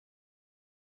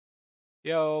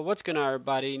Yo, what's going on,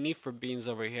 everybody? Need for Beans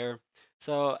over here.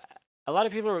 So, a lot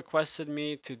of people requested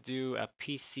me to do a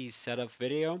PC setup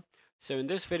video. So, in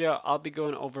this video, I'll be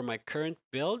going over my current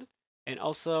build and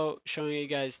also showing you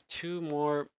guys two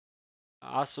more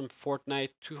awesome Fortnite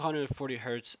 240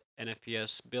 hertz and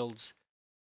FPS builds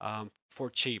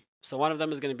for cheap. So, one of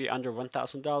them is going to be under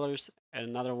 $1,000, and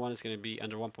another one is going to be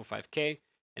under 1.5K,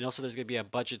 and also there's going to be a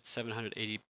budget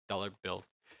 $780 build.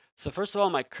 So first of all,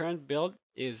 my current build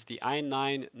is the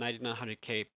i9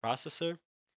 9900K processor.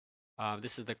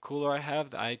 This is the cooler I have,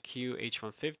 the iQ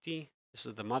H150. This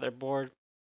is the motherboard,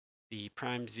 the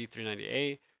Prime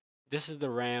Z390A. This is the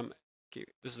RAM.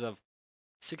 This is a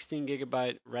 16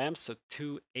 gigabyte RAM, so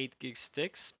two 8 gig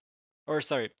sticks, or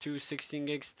sorry, two 16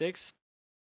 gig sticks.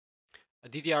 A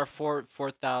DDR4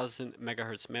 4000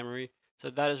 megahertz memory. So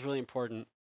that is really important.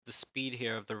 The speed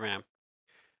here of the RAM.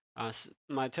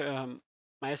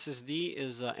 My SSD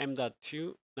is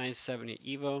M.2 970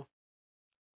 Evo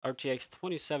RTX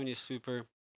 2070 Super.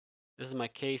 This is my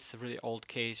case, a really old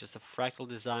case, just a fractal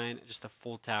design, just a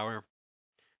full tower.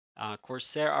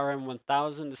 Corsair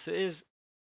RM1000. This is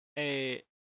a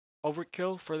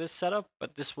overkill for this setup,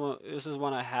 but this is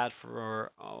one I had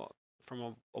for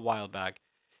from a while back.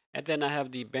 And then I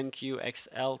have the BenQ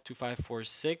XL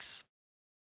 2546.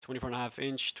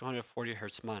 24.5-inch 240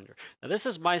 hertz monitor. Now this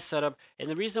is my setup, and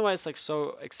the reason why it's like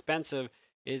so expensive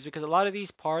is because a lot of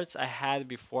these parts I had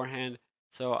beforehand.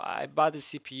 So I bought the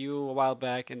CPU a while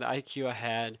back, and the IQ I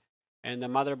had, and the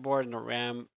motherboard and the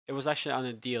RAM. It was actually on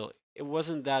a deal. It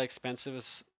wasn't that expensive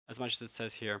as much as it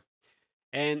says here.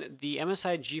 And the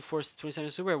MSI GeForce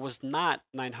 2070 Super was not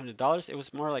 $900. It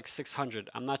was more like 600.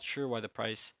 I'm not sure why the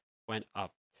price went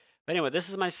up. But anyway, this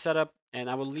is my setup, and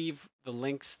I will leave the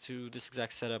links to this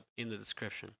exact setup in the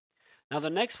description. Now,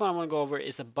 the next one I want to go over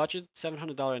is a budget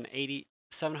 $780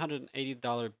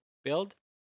 build.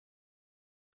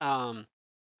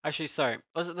 Actually, sorry.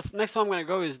 The next one I'm going to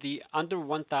go is the under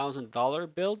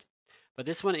 $1,000 build, but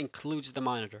this one includes the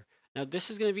monitor. Now,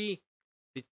 this is going to be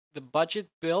the budget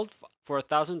build for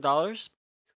 $1,000,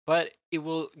 but it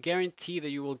will guarantee that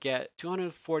you will get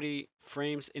 240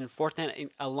 frames in Fortnite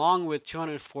along with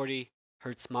 240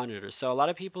 hertz monitors. So a lot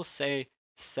of people say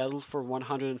settle for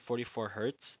 144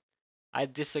 hertz. I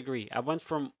disagree. I went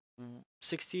from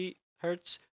 60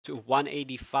 hertz to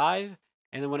 185,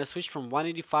 and then when I switched from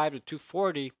 185 to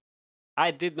 240,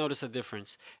 I did notice a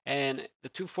difference. And the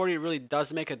 240 really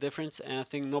does make a difference, and I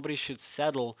think nobody should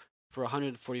settle for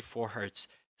 144 hertz.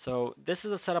 So this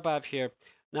is the setup I have here.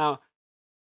 Now,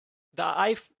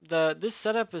 this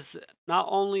setup is not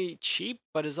only cheap,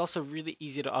 but is also really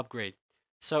easy to upgrade.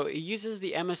 So it uses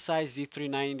the MSI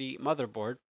Z390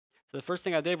 motherboard. So the first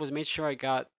thing I did was make sure I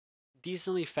got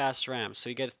decently fast RAM. So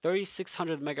you get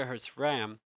 3600 megahertz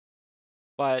RAM,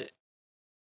 but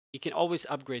you can always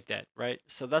upgrade that, right?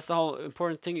 So that's the whole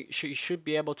important thing. You should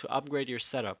be able to upgrade your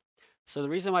setup. So the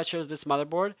reason why I chose this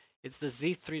motherboard, it's the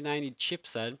Z390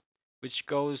 chipset, which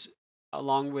goes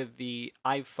along with the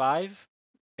i5,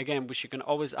 again, which you can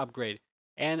always upgrade,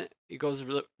 and it goes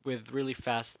with really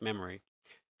fast memory.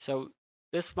 So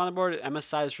this motherboard,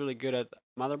 MSI is really good at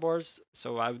motherboards,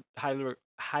 so I would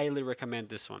highly recommend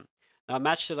this one. Now I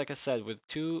matched it, like I said, with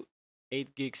two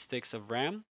 8 gig sticks of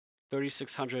RAM,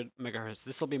 3600 megahertz.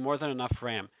 This will be more than enough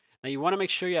RAM. Now you want to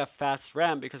make sure you have fast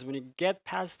RAM, because when you get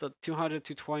past the 200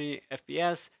 to 220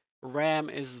 FPS, RAM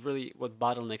is really what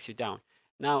bottlenecks you down.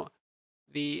 Now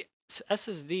the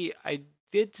SSD, I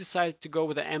did decide to go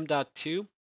with the M.2.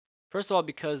 First of all,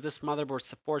 because this motherboard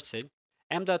supports it.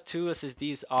 M.2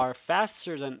 SSDs are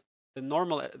faster than than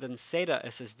SATA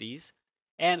SSDs.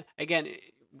 And again,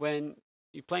 when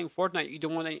you're playing Fortnite, you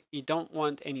don't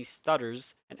want any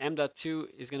stutters. And M.2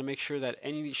 is going to make sure that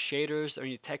any shaders or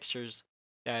any textures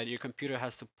that your computer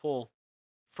has to pull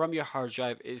from your hard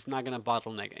drive is not going to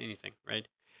bottleneck anything, right?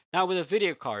 Now with a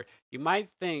video card, you might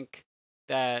think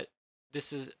that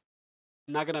this is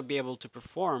not going to be able to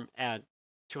perform at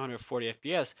 240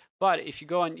 FPS. But if you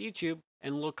go on YouTube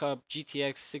and look up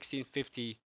GTX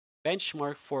 1650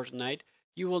 benchmark Fortnite,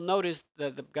 you will notice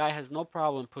that the guy has no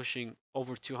problem pushing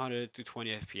over 200 to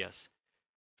 20 FPS,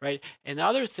 right? And the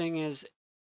other thing is,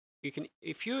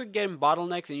 if you're getting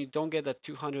bottlenecked and you don't get that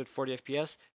 240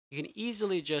 FPS, you can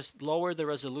easily just lower the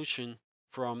resolution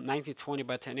from 1920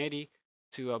 by 1080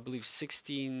 to I believe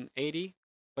 1680,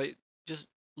 but just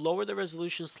lower the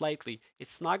resolution slightly.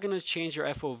 It's not going to change your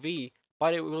FOV,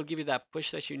 but it will give you that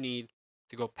push that you need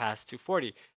to go past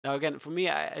 240. Now again, for me,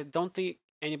 I don't think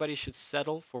anybody should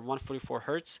settle for 144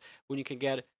 hertz when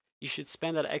you should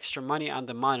spend that extra money on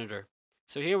the monitor.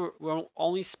 So here we're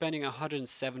only spending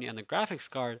 170 on the graphics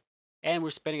card, and we're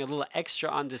spending a little extra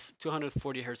on this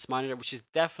 240 hertz monitor, which is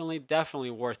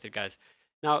definitely worth it, guys.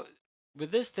 Now,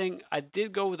 with this thing, I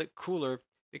did go with a cooler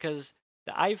because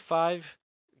the i5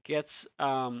 gets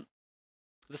the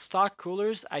stock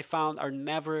coolers I found are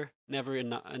never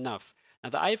enough. Now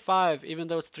the i5, even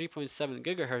though it's 3.7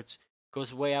 gigahertz,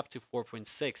 goes way up to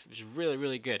 4.6, which is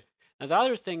really good. Now the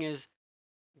other thing is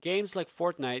games like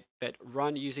Fortnite that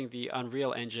run using the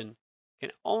Unreal Engine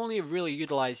can only really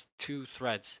utilize 2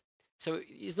 threads. So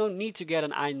there's no need to get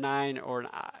an i9 or an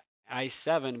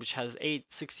i7, which has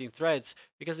 16 threads,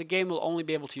 because the game will only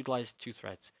be able to utilize 2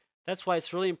 threads. That's why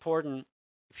it's really important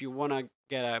if you want to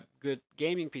get a good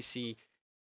gaming PC,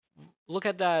 look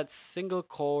at that single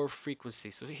core frequency.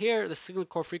 So here the single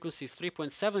core frequency is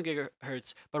 3.7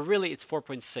 gigahertz, but really it's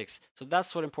 4.6. So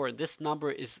that's what important. This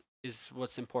number is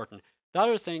what's important. The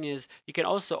other thing is you can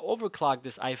also overclock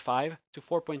this i5 to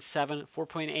 4.7,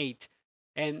 4.8,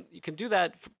 and you can do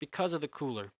that because of the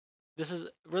cooler. This is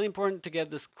really important to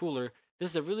get this cooler.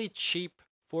 This is a really cheap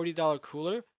 $40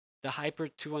 cooler, the Hyper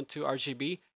 212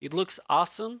 RGB. It looks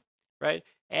awesome, right?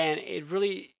 And it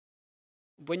really,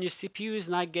 when your CPU is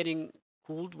not getting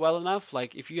cooled well enough,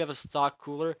 like if you have a stock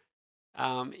cooler,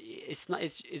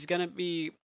 it's gonna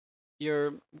be,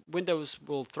 your Windows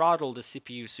will throttle the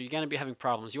CPU, so you're gonna be having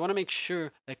problems. You want to make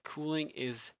sure that cooling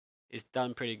is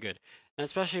done pretty good, and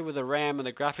especially with the RAM and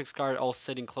the graphics card all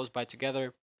sitting close by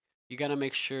together, you want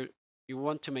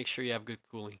to make sure you have good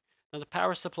cooling. Now the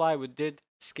power supply, we did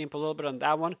skimp a little bit on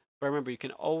that one, but remember you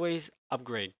can always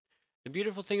upgrade. The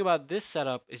beautiful thing about this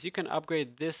setup is you can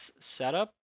upgrade this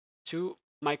setup to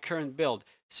my current build.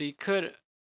 So you could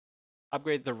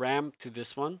upgrade the RAM to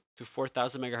this one, to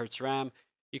 4000 megahertz RAM.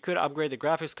 You could upgrade the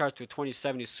graphics card to a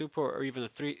 2070 Super or even a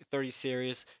 330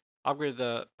 series, upgrade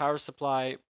the power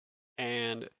supply,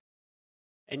 and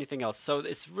anything else. So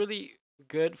it's really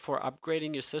good for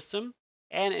upgrading your system,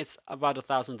 and it's about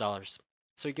 $1,000.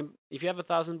 So you can, if you have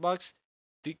 $1,000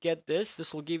 to get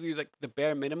this will give you like the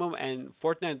bare minimum, and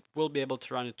Fortnite will be able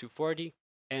to run at 240,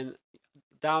 and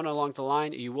down along the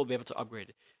line you will be able to upgrade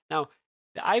it. Now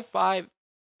the i5,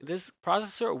 this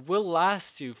processor will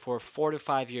last you for 4 to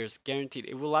 5 years guaranteed.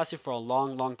 It will last you for a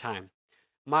long time.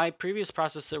 My previous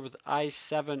processor with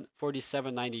i7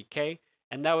 4790K,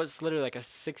 and that was literally like a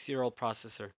 6-year-old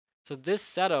processor. So this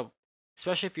setup,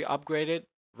 especially if you upgrade it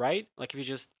right, like if you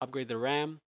just upgrade the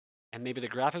RAM and maybe the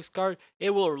graphics card,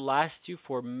 it will last you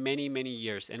for many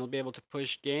years, and it'll be able to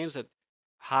push games at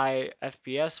high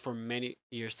FPS for many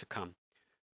years to come.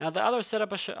 Now the other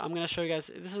setup I'm going to show you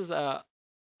guys, this is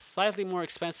slightly more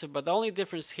expensive, but the only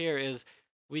difference here is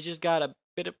we just got a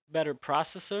bit better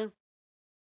processor,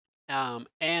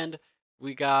 and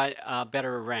we got a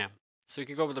better RAM. So you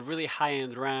can go with a really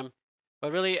high-end RAM,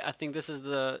 but really I think this is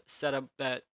the setup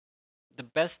that the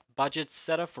best budget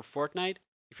setup for Fortnite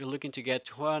if you're looking to get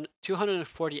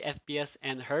 240 FPS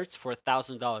and hertz for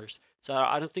 $1,000. So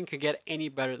I don't think you could get any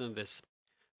better than this.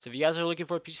 So if you guys are looking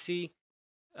for a PC,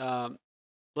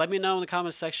 let me know in the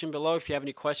comment section below if you have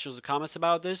any questions or comments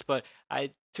about this. But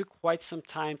I took quite some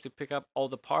time to pick up all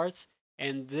the parts,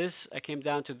 and this, I came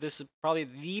down to, this is probably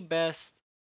the best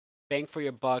bang for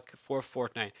your buck for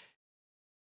Fortnite.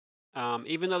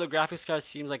 Even though the graphics card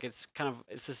seems like it's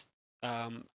this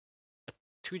a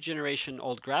 2-generation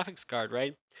old graphics card,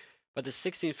 right? But the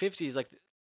 1650 is like,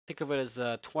 think of it as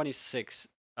the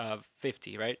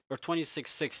 2650, right? Or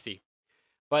 2660.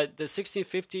 But the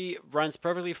 1650 runs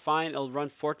perfectly fine. It'll run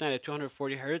Fortnite at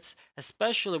 240 hertz,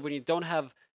 especially when you don't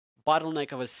have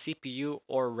bottleneck of a CPU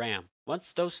or RAM.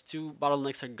 Once those two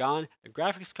bottlenecks are gone, the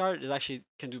graphics card is actually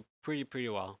can do pretty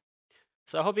well.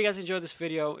 So I hope you guys enjoyed this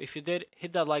video. If you did,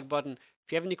 hit that like button.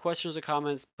 If you have any questions or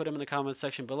comments, put them in the comment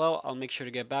section below. I'll make sure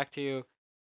to get back to you.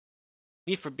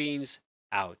 Need for Beans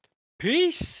out.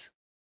 Peace!